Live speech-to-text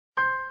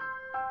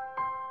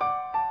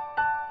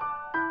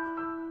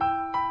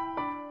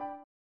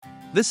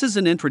This is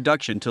an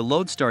introduction to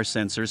Loadstar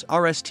sensor's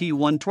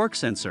RST1 torque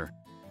sensor.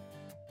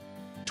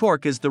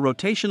 Torque is the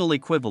rotational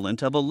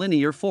equivalent of a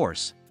linear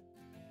force.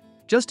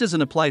 Just as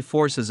an applied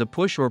force is a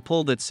push or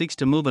pull that seeks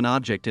to move an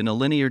object in a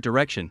linear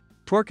direction,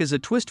 torque is a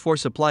twist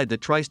force applied that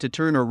tries to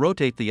turn or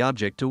rotate the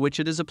object to which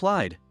it is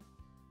applied.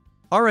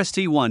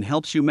 RST1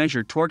 helps you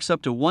measure torques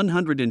up to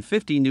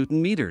 150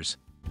 Newton meters.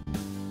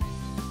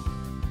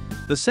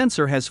 The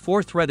sensor has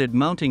 4 threaded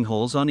mounting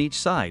holes on each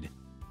side.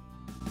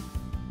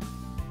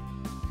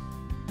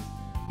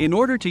 In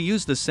order to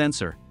use the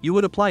sensor, you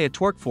would apply a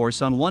torque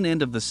force on one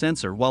end of the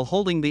sensor while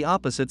holding the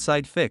opposite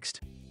side fixed.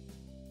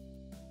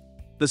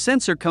 The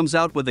sensor comes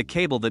out with a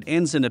cable that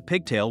ends in a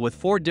pigtail with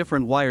 4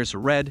 different wires: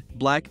 red,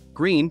 black,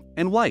 green,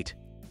 and white.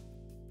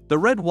 The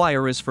red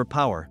wire is for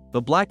power,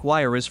 the black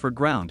wire is for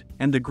ground,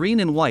 and the green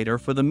and white are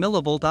for the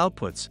millivolt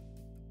outputs.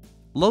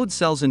 Load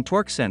cells and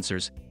torque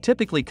sensors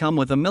typically come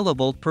with a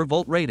millivolt per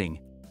volt rating.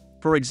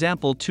 For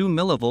example, 2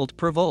 millivolt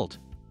per volt.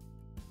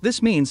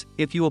 This means,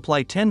 if you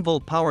apply 10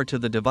 volt power to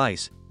the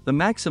device, the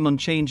maximum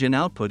change in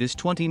output is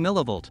 20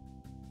 millivolt.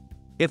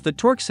 If the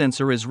torque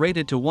sensor is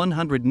rated to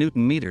 100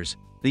 Newton meters,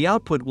 the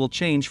output will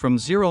change from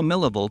 0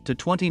 millivolt to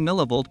 20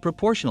 millivolt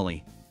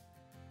proportionally.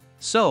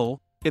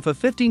 So, if a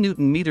 50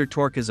 Newton meter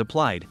torque is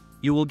applied,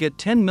 you will get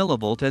 10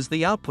 millivolt as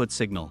the output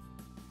signal.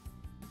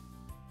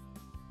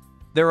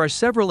 There are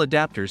several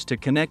adapters to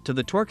connect to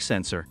the torque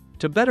sensor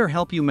to better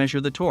help you measure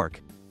the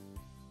torque.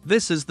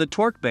 This is the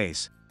torque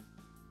base.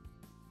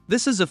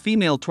 This is a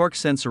female torque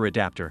sensor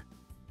adapter.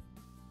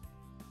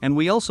 And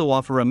we also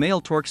offer a male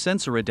torque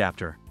sensor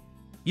adapter.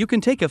 You can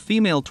take a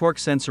female torque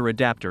sensor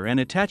adapter and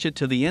attach it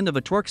to the end of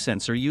a torque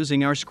sensor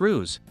using our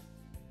screws.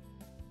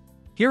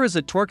 Here is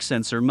a torque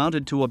sensor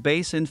mounted to a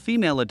base and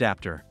female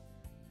adapter.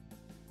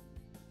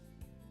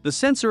 The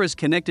sensor is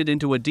connected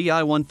into a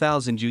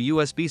DI1000U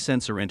USB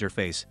sensor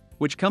interface,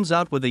 which comes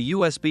out with a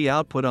USB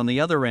output on the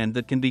other end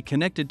that can be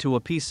connected to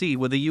a PC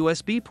with a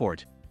USB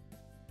port.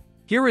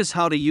 Here is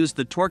how to use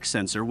the torque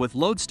sensor with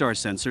Loadstar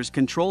sensor's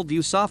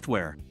ControlVUE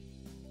software.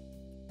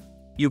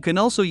 You can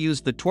also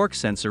use the torque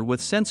sensor with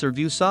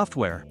SensorVUE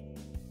software.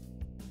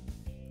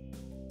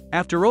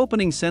 After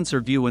opening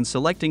SensorVUE and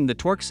selecting the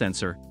torque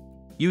sensor,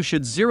 you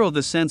should zero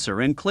the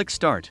sensor and click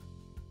Start.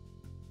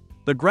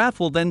 The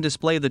graph will then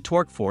display the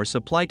torque force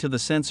applied to the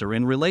sensor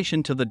in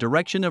relation to the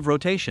direction of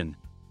rotation.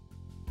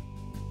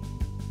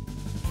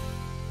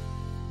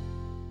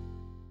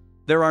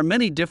 There are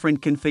many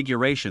different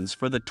configurations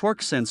for the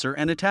torque sensor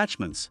and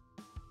attachments.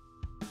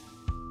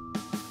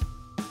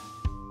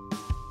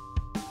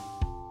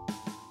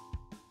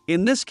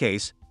 In this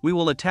case, we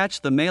will attach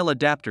the male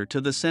adapter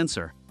to the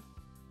sensor.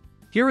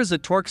 Here is a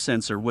torque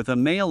sensor with a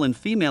male and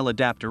female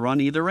adapter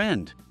on either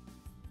end.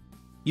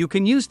 You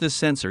can use this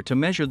sensor to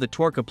measure the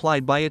torque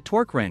applied by a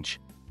torque wrench.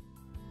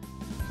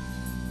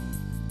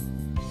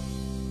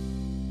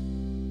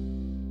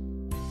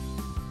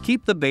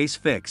 Keep the base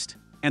fixed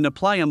and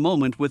apply a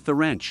moment with the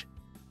wrench.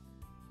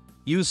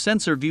 Use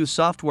SensorVUE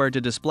software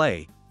to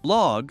display,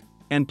 log,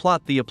 and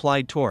plot the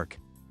applied torque.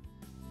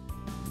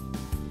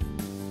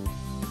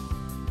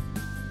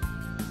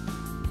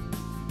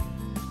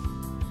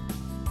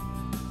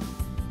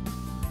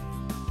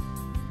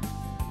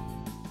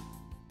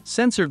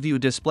 SensorVUE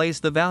displays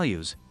the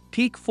values: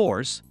 peak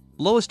force,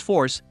 lowest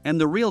force, and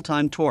the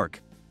real-time torque.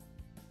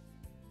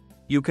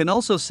 You can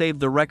also save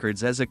the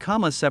records as a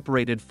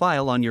comma-separated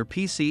file on your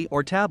PC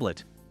or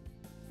tablet.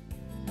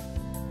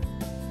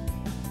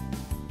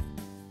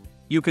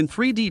 You can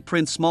 3D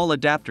print small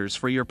adapters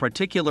for your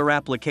particular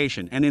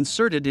application and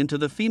insert it into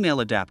the female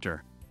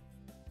adapter.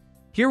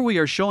 Here we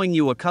are showing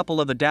you a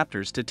couple of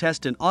adapters to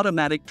test an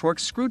automatic torque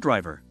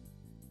screwdriver.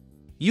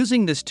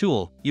 Using this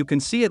tool, you can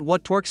see at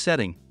what torque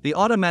setting the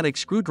automatic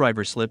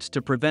screwdriver slips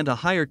to prevent a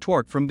higher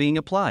torque from being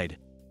applied.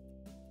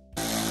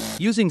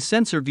 Using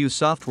SensorVUE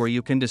software,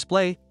 you can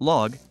display,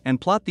 log,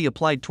 and plot the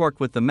applied torque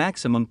with the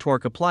maximum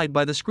torque applied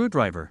by the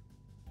screwdriver.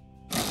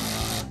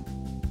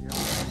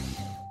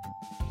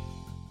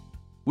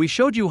 We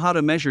showed you how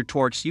to measure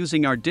torques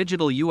using our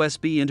digital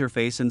USB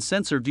interface and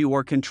SensorVUE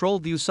or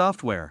ControlVUE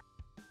software.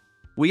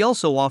 We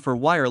also offer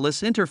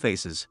wireless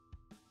interfaces.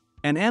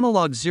 An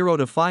analog 0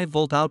 to 5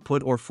 volt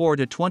output or 4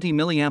 to 20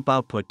 milliamp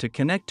output to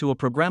connect to a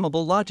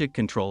programmable logic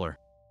controller.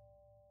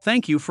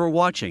 Thank you for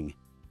watching.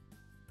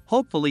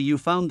 Hopefully you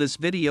found this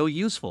video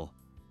useful.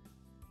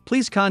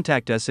 Please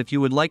contact us if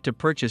you would like to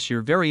purchase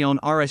your very own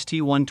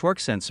RST1 torque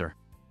sensor.